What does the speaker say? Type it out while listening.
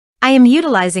I am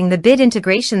utilizing the Bit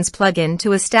Integrations plugin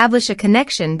to establish a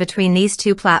connection between these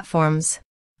two platforms.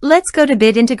 Let's go to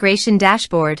Bit Integration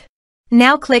Dashboard.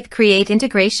 Now click Create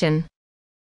Integration.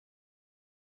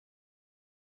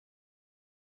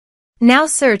 Now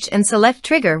search and select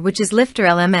Trigger, which is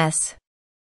LifterLMS.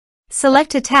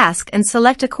 Select a task and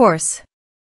select a course.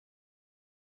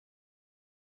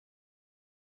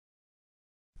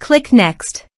 Click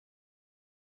Next.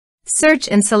 Search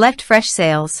and select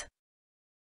Freshsales.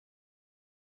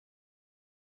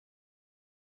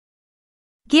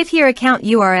 Give your account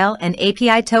URL and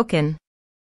API token.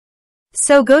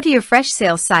 So go to your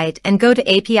Freshsales site and go to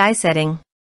API setting.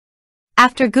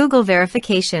 After Google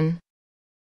verification,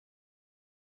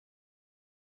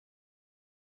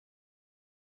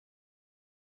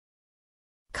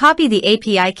 copy the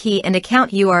API key and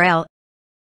account URL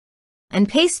and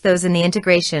paste those in the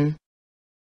integration.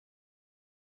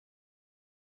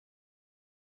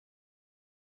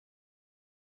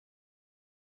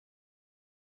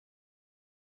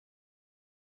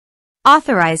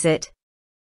 Authorize it.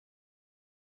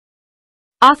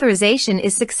 Authorization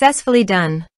is successfully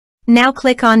done. Now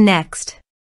click on Next.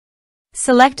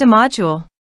 Select a module.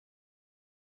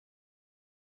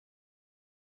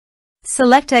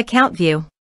 Select Account View.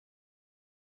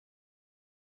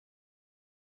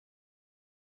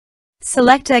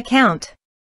 Select Account.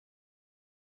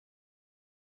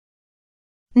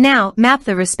 Now, map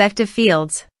the respective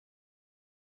fields.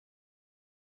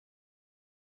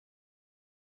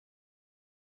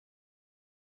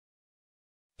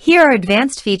 Here are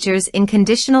advanced features in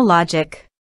conditional logic.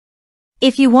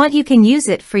 If you want, you can use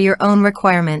it for your own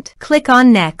requirement. Click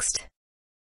on Next.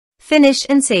 Finish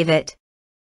and save it.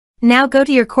 Now go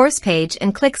to your course page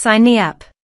and click Sign Me Up.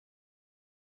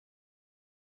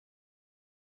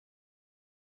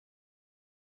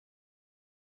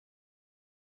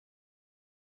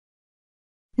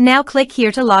 Now click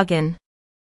here to log in.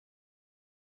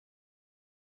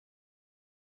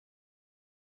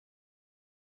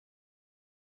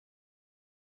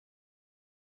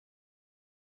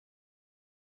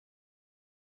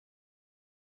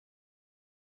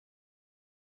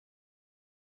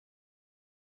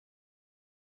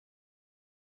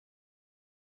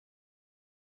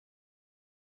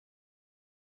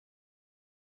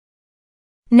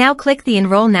 Now click the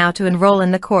Enroll Now to enroll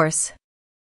in the course.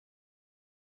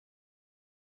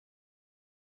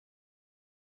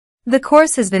 The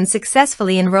course has been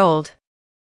successfully enrolled.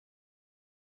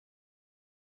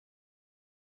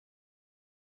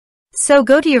 So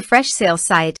go to your Freshsales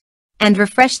site and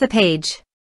refresh the page.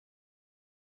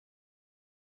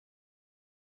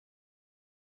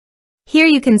 Here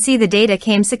you can see the data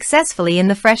came successfully in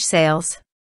the Freshsales.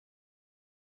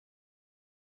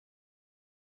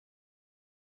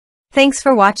 Thanks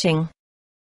for watching.